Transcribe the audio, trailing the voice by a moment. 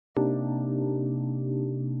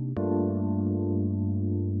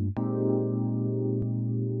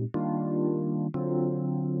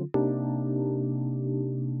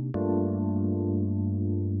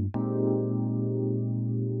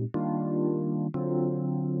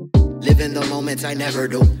Living the moments I never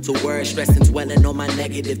do. Too worried, stressed, and dwelling on my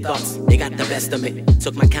negative thoughts. They got the best of me.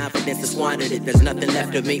 Took my confidence and squandered it. There's nothing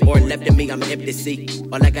left of me, or left of me, I'm empty. See,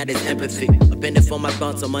 all I got is empathy. I've been there for my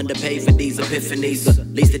thoughts, I'm underpaid for these epiphanies. The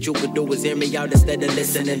least that you could do is hear me out instead of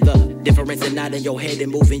listening. The difference is not in your head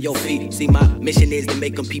and moving your feet. See, my mission is to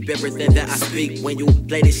make them peep everything that I speak. When you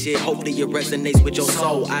play this shit, hopefully it resonates with your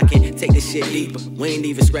soul. I can take this shit deeper. We ain't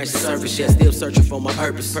even scratched the surface yet. Still searching for my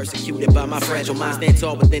purpose. Persecuted by my fragile mind. Stand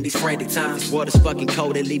tall within these frantic times. This water's fucking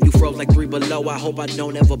cold and leave you froze like 3 below. I hope I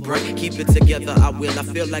don't ever break. Keep it together, I will. I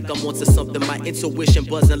feel like I'm onto something. My intuition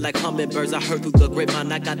buzzing like hummingbirds. I heard through the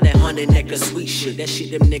grapevine. I got that honey nectar sweet shit. That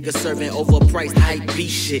shit them niggas serving overpriced hype beat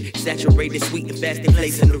shit. Saturated, sweet and fast in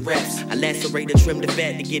place in the raps. I lacerate and trim the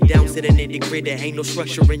fat to get down to the nitty gritty. There ain't no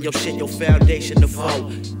structure in your shit, your foundation to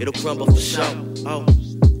fall. It'll crumble for sure. Oh.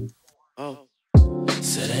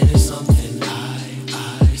 Said ain't it something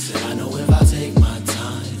I said I know if I take my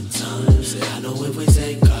time. Said I know if we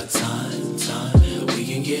take our time, we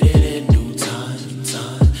can get it in due time.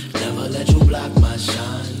 Never let you block my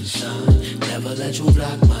shine. Never let you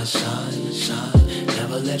block my shine.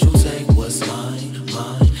 Never let you take what's mine.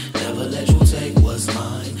 Never let you take what's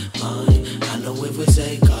mine. I know if we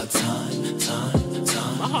take our time.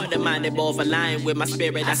 My heart and mind, they both align with my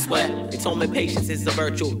spirit, I swear. They told me patience is a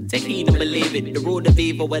virtue. Take heed and believe it. The root of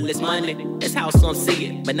evil, well, it's money. That's how some see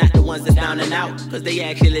it. But not the ones that's down and out, cause they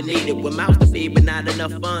actually need it. With mouths to feed, but not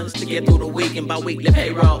enough funds to get through the week and bi-weekly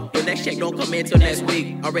payroll. Your next check don't come in till next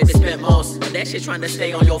week. Already spent most of that shit trying to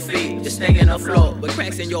stay on your feet. Just staying on the floor with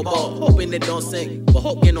cracks in your ball, hoping it don't sink. But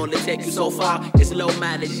hope can only take you so far. It's low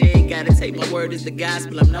mileage, you ain't gotta take my word as the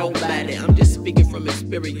gospel. I'm nobody. I'm just speaking from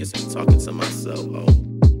experience and talking to myself.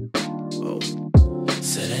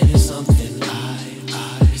 Said ain't it something I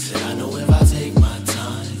said I know if I take my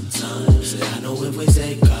time. Said I know if we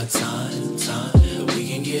take our time, we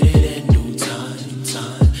can get it in due time.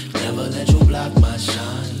 Never let you block my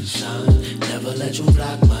shine. Never let you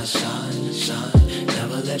block my shine.